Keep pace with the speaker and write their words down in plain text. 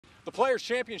The Players'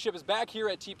 Championship is back here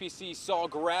at TPC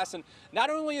Sawgrass, and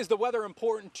not only is the weather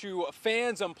important to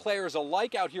fans and players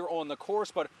alike out here on the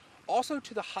course, but also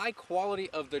to the high quality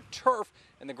of the turf,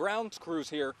 and the grounds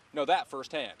crews here know that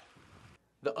firsthand.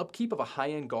 The upkeep of a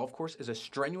high-end golf course is a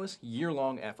strenuous,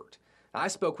 year-long effort. I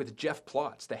spoke with Jeff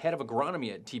Plotz, the head of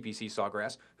agronomy at TPC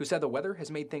Sawgrass, who said the weather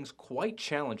has made things quite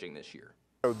challenging this year.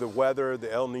 The weather,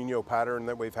 the El Nino pattern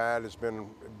that we've had has been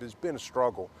a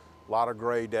struggle. A lot of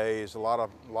gray days, a lot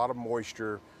of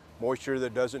moisture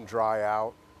that doesn't dry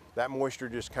out. That moisture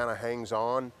just kind of hangs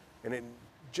on, and it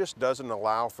just doesn't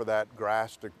allow for that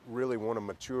grass to really want to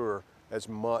mature as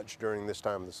much during this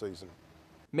time of the season.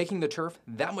 Making the turf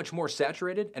that much more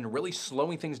saturated and really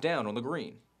slowing things down on the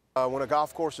green. When a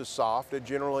golf course is soft,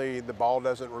 the ball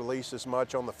doesn't release as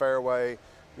much on the fairway.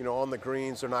 You know, on the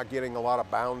greens, they're not getting a lot of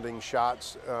bounding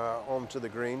shots onto the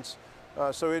greens.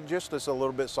 So it just is a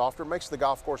little bit softer, makes the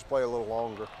golf course play a little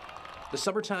longer. The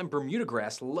summertime Bermuda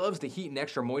grass loves the heat and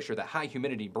extra moisture that high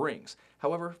humidity brings.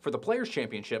 However, for the Players'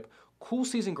 Championship, cool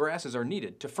season grasses are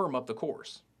needed to firm up the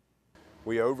course.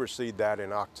 We overseed that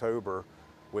in October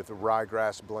with a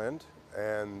ryegrass blend,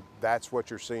 and that's what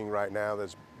you're seeing right now,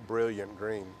 that's brilliant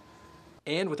green.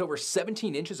 And with over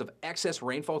 17 inches of excess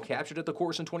rainfall captured at the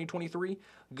course in 2023,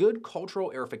 good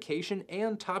cultural aerification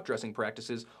and top dressing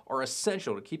practices are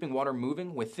essential to keeping water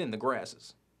moving within the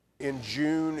grasses. In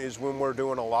June is when we're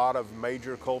doing a lot of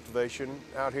major cultivation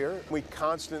out here. We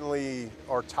constantly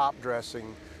are top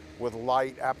dressing with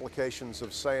light applications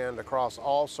of sand across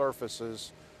all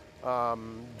surfaces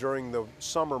during the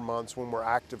summer months when we're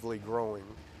actively growing.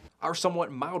 Our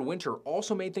somewhat mild winter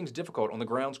also made things difficult on the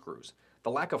grounds crews.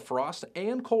 The lack of frost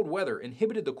and cold weather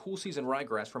inhibited the cool season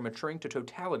ryegrass from maturing to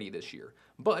totality this year.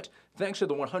 But thanks to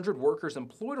the 100 workers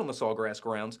employed on the Sawgrass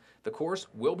grounds, the course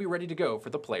will be ready to go for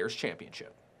the Players'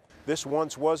 Championship. This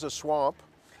once was a swamp,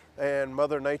 and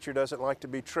Mother Nature doesn't like to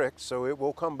be tricked, so it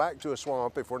will come back to a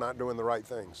swamp if we're not doing the right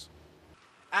things.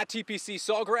 At TPC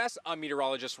Sawgrass, I'm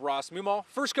meteorologist Ross Mumal.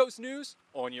 First Coast News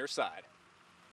on your side.